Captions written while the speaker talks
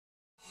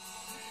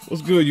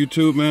What's good,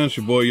 YouTube, man? It's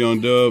your boy Young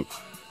Dub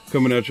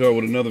coming at y'all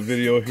with another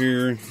video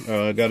here.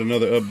 I got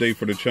another update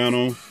for the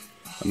channel.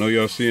 I know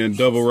y'all seeing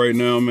double right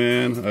now,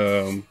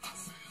 man.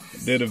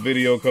 Did a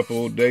video a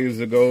couple days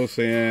ago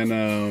saying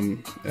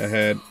I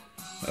had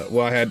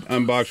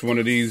unboxed one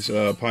of these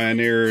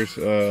Pioneers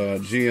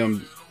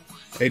GM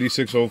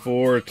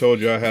 8604. Told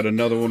you I had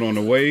another one on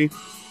the way.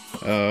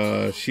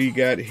 She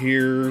got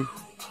here.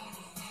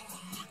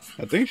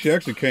 I think she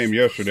actually came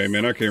yesterday,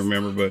 man. I can't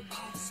remember, but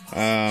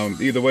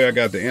either way, I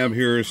got the amp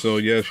here. So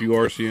yes, you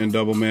are seeing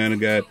double, man. I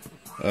got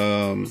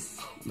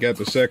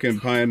the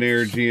second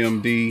Pioneer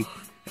GMD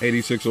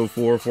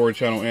 8604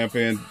 4-channel amp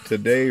in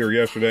today or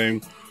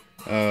yesterday.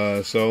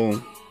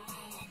 So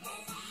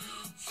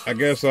I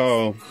guess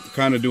I'll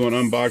kind of do an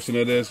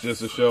unboxing of this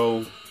just to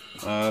show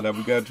that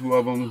we got two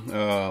of them.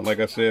 Like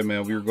I said,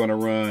 man, we were going to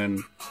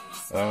run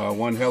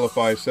one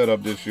Hellify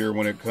setup this year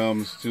when it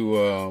comes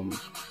to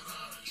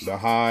the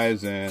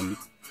highs, and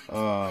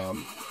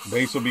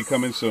bass will be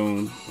coming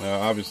soon.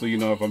 Obviously, you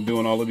know, if I'm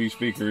doing all of these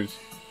speakers,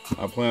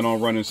 I plan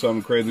on running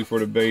something crazy for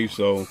the bass,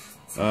 so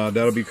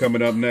that'll be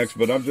coming up next.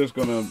 But I'm just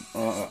gonna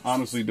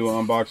honestly do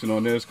an unboxing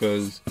on this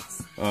because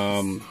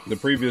the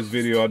previous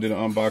video I did an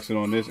unboxing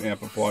on this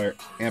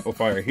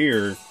amplifier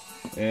here,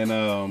 and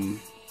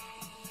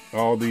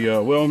all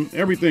the well,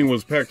 everything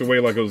was packed away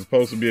like it was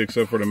supposed to be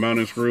except for the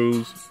mounting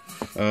screws.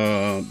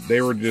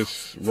 They were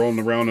just rolling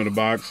around in the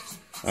box.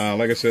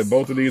 Like I said,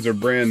 both of these are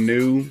brand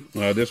new.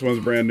 This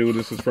one's brand new.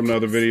 This is from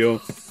another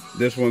video.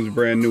 This one's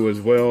brand new as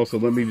well. So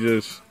let me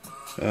just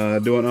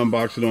do an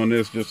unboxing on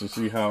this just to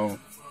see how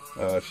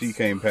she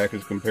came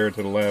packaged compared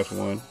to the last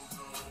one.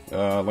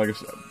 Like I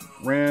said,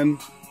 ran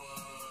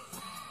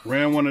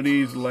one of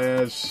these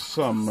last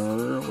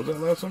summer. Was that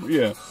last summer?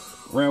 Yeah,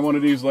 ran one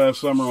of these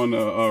last summer on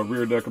the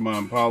rear deck of my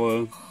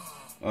Impala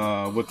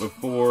with the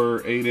four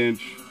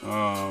 8-inch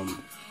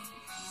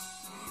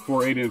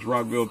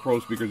Rockville Pro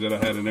speakers that I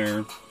had in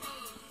there.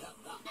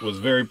 Was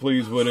very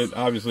pleased with it.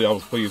 Obviously, I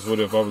was pleased with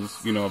it. If I was,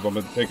 you know, if I'm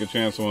going to take a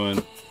chance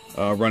on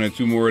running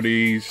two more of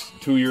these.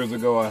 2 years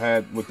ago, I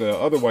had, with the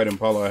other white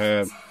Impala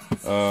I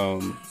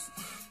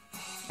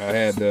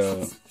had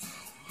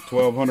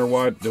 1200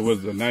 watt. There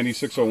was the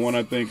 9601,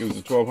 I think. It was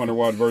the 1200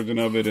 watt version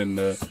of it, and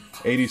the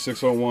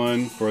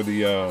 8601 for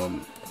the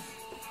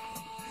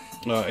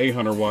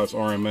 800 watts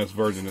RMS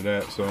version of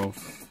that. So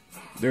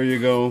there you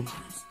go.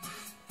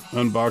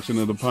 Unboxing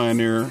of the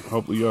Pioneer.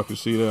 Hopefully y'all can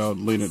see that. I'll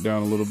lean it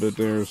down a little bit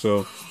there.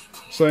 So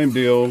same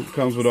deal,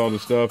 comes with all the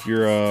stuff,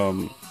 your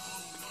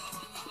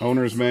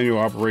owner's manual,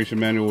 operation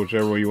manual,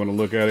 whichever way you want to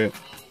look at it.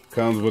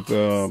 Comes with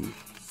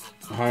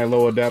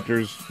high-low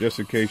adapters just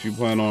in case you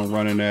plan on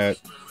running that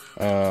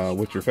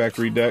with your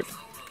factory deck.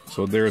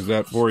 So there's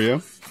that for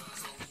you.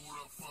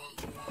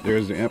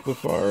 There's the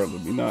amplifier.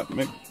 Let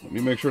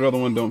me make sure the other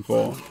one don't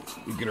fall.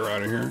 Let me get her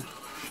out of here.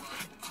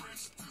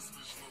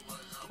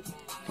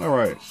 All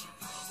right.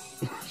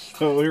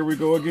 So here we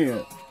go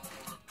again.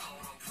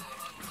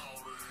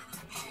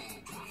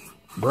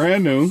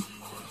 Brand new.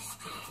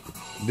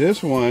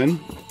 This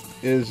one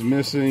is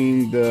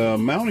missing the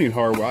mounting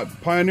hardware.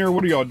 Pioneer,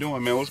 what are y'all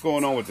doing, man? What's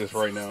going on with this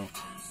right now?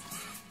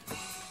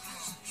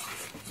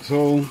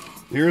 So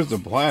here's the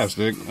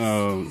plastic.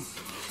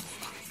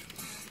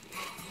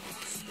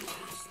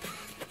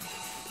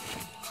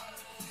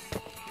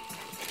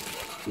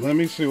 Let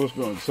me see what's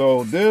going on.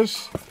 So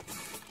this,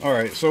 all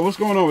right, so what's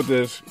going on with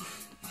this?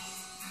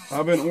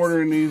 I've been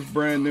ordering these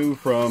brand new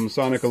from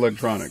Sonic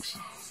Electronics.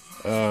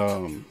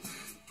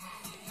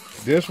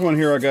 This one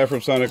here I got from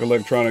Sonic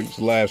Electronics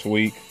last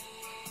week.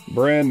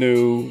 Brand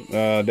new.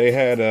 They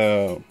had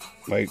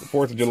like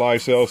 4th of July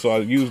sale, so I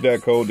used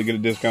that code to get a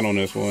discount on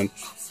this one.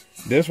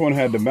 This one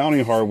had the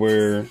mounting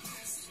hardware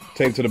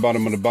taped to the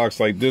bottom of the box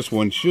like this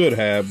one should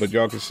have, but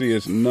y'all can see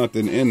it's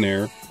nothing in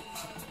there.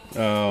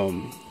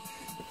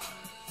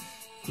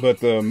 But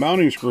the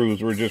mounting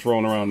screws were just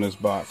rolling around in this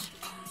box.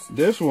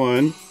 This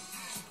one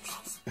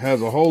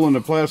has a hole in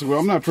the plastic. Well,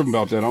 I'm not tripping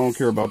about that. I don't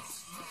care about.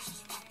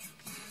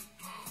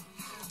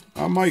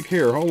 I might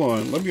care. Hold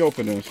on. Let me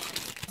open this.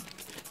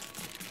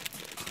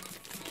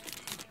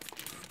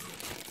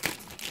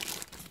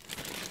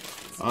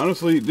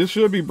 Honestly, this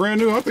should be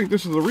brand new. I think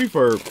this is a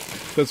refurb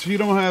because you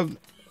don't have.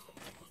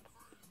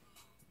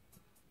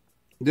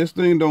 This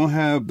thing don't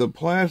have the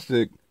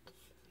plastic.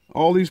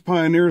 All these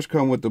Pioneers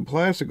come with the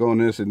plastic on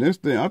this, and this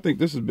thing, I think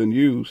this has been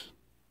used.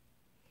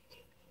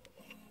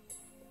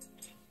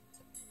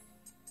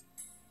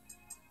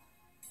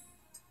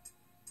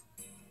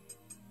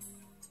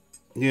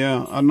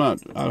 Yeah, I'm not.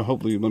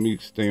 Hopefully, let me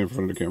stay in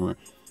front of the camera.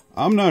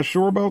 I'm not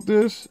sure about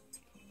this.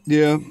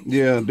 Yeah,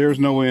 there's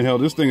no way in hell.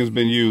 This thing has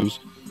been used.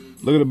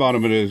 Look at the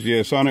bottom of this.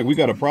 Yeah, Sonic, we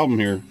got a problem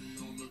here.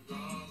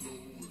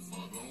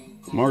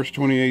 March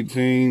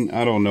 2018.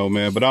 I don't know,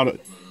 man. But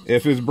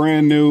if it's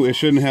brand new, it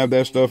shouldn't have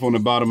that stuff on the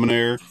bottom of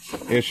there.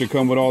 It should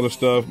come with all the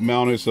stuff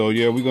mounted. So,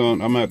 yeah, I'm going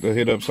to have to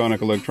hit up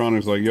Sonic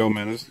Electronics like, yo,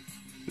 man,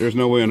 there's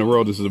no way in the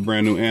world this is a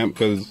brand new amp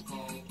because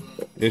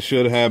it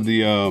should have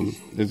the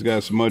it's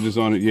got smudges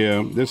on it.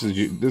 Yeah, this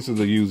is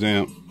a used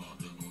amp.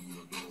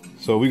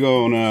 So we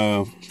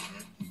gonna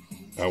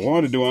I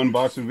wanted to do an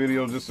unboxing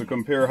video just to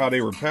compare how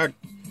they were packed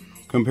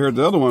compared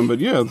to the other one. But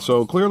yeah,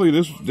 so clearly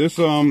this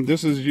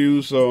is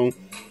used, so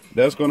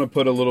that's going to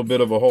put a little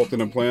bit of a halt in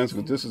the plans,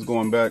 because this is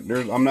going back.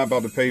 I'm not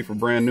about to pay for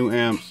brand new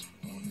amps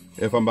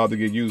if I'm about to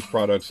get used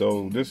products.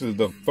 So this is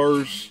the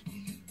first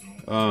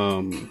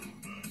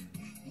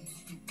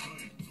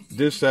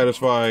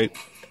dissatisfied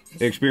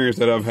experience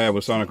that I've had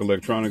with Sonic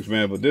Electronics,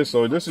 man. But this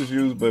is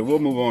used, but we'll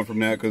move on from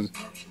that, because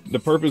the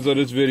purpose of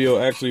this video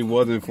actually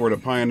wasn't for the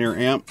Pioneer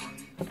amp.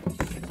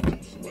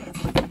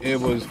 It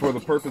was for the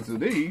purpose of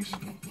these.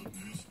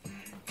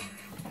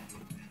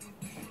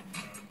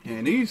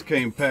 And these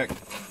came packed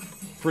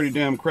pretty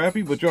damn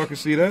crappy, but y'all can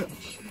see that.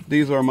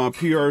 These are my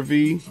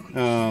PRV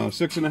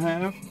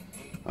 6.5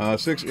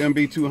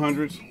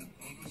 6MB200s.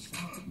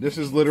 This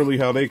is literally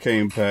how they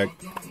came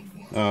packed.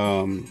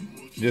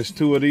 Just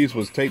 2 of these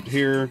was taped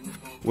here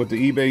with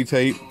the eBay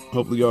tape.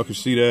 Hopefully y'all can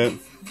see that.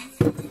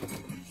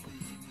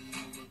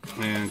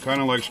 And kind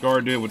of like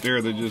Scar did with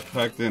there, they just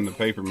packed in the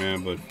paper,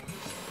 man. But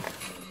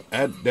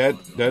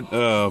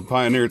that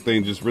Pioneer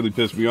thing just really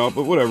pissed me off.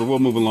 But whatever, we'll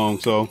move along.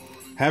 So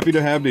happy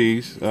to have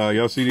these.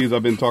 Y'all see these?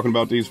 I've been talking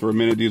about these for a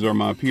minute. These are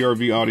my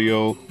PRV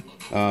Audio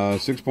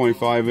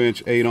 6.5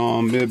 inch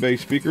 8-ohm mid-bass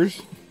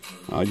speakers.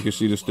 You can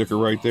see the sticker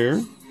right there.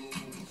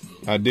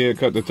 I did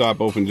cut the top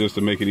open just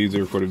to make it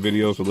easier for the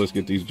video, so let's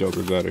get these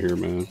jokers out of here,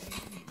 man.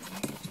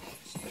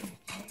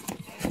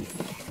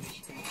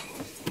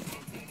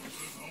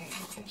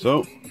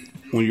 So,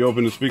 when you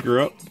open the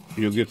speaker up,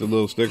 you'll get the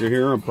little sticker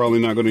here. I'm probably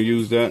not going to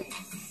use that.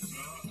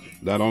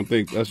 I don't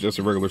think that's just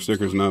a regular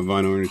sticker. It's not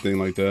vinyl or anything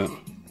like that.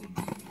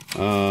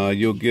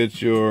 You'll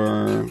get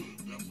your,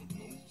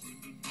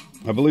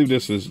 I believe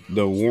this is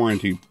the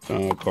warranty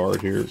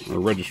card here, or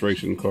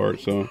registration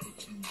card. So,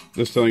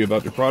 just telling you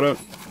about the product.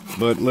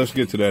 But let's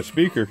get to that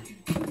speaker.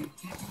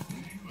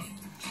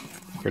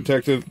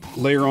 Protective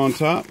layer on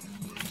top.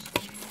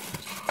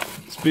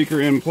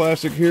 Speaker in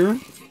plastic here. And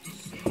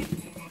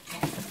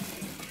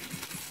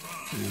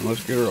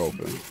let's get her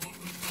open.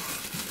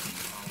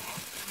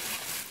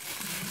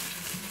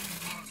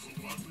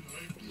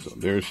 So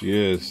there she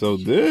is. So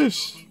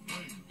this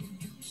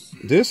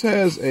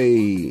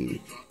definitely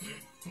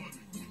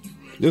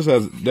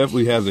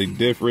has a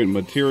different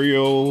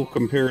material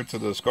compared to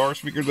the Scar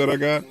speakers that I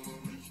got.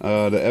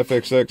 The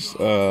FXX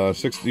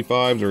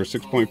 65s or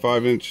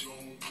 6.5 inch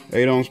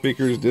 8-ohm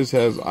speakers. This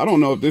has, I don't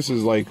know if this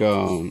is like,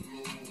 as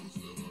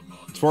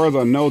far as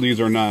I know, these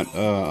are not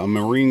a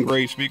marine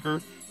grade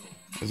speaker.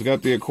 It's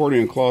got the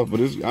accordion cloth, but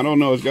it's, I don't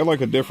know, it's got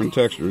like a different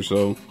texture,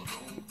 so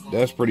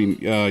that's pretty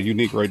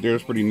unique right there.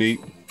 It's pretty neat.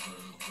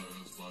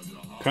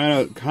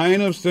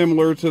 Kind of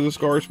similar to the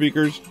Scar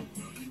speakers.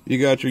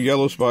 You got your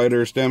yellow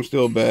spider, stem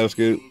steel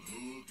basket.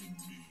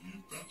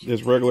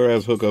 Just regular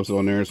as hookups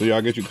on there, so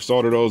y'all get you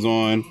solder those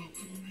on,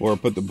 or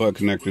put the butt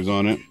connectors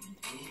on it.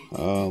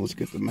 Let's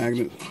get the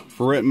magnet,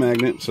 ferrite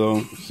magnet.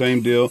 So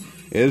same deal.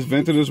 It's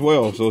vented as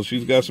well, so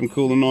she's got some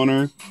cooling on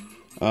her.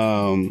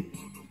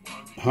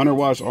 100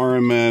 watts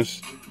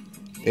RMS,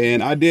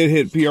 and I did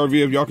hit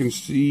PRV. If y'all can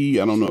see,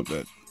 I don't know if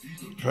that.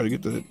 Try to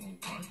get the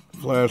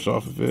flash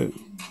off of it.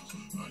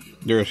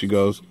 There she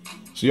goes.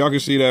 So y'all can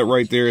see that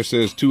right there. It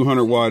says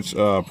 200 watts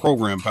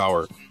program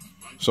power.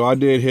 So I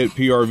did hit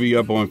PRV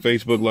up on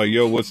Facebook, like,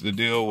 yo, what's the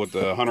deal with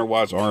the 100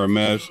 watts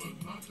RMS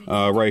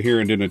right here,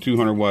 and then the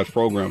 200 watts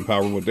program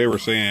power. What they were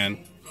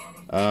saying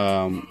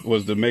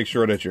was to make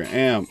sure that your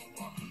amp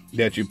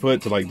that you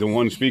put to like the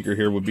one speaker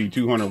here would be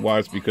 200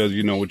 watts, because,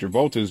 you know, with your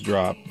voltage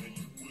drop.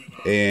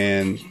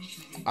 And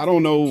I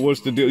don't know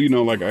what's the deal, you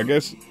know, like, I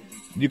guess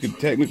you could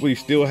technically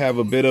still have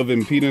a bit of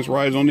impedance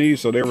rise on these.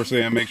 So they were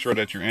saying make sure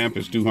that your amp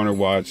is 200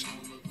 watts.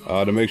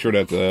 To make sure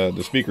that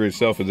the speaker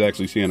itself is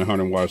actually seeing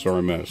 100 watts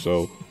RMS.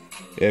 So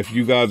if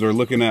you guys are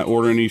looking at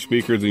ordering these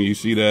speakers and you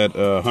see that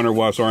 100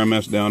 watts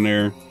RMS down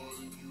there,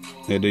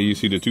 and then you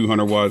see the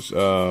 200 watts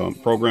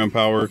program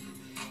power,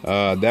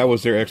 that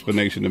was their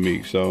explanation to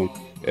me. So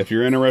if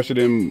you're interested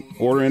in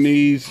ordering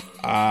these,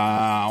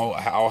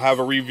 I'll have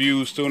a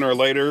review sooner or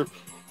later.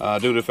 Due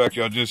to the fact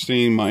y'all just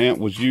seen my amp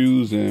was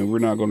used, and we're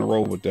not going to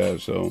roll with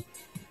that. So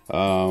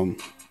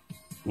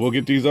we'll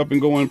get these up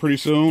and going pretty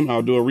soon.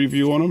 I'll do a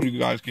review on them. You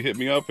guys can hit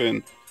me up,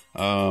 and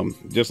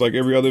just like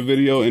every other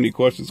video, any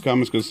questions,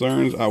 comments,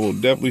 concerns, I will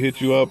definitely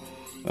hit you up.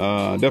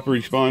 Definitely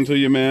respond to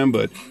you, man.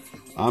 But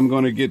I'm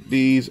going to get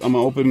these. I'm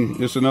going to open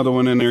this, another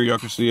one in there. Y'all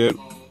can see it.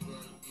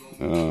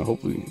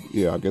 Hopefully,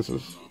 yeah, I guess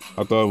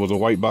I thought it was a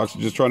white box.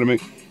 Just trying to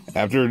make,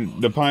 after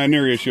the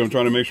Pioneer issue, I'm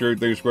trying to make sure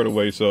everything's squared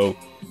away. So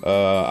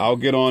I'll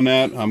get on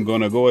that. I'm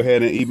going to go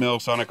ahead and email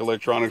Sonic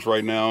Electronics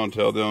right now and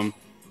tell them,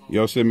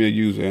 y'all send me a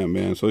used amp,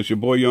 man. So it's your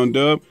boy Young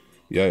Dub.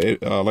 Yeah,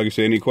 like I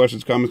said, any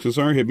questions, comments,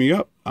 concerns, hit me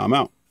up. I'm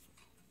out.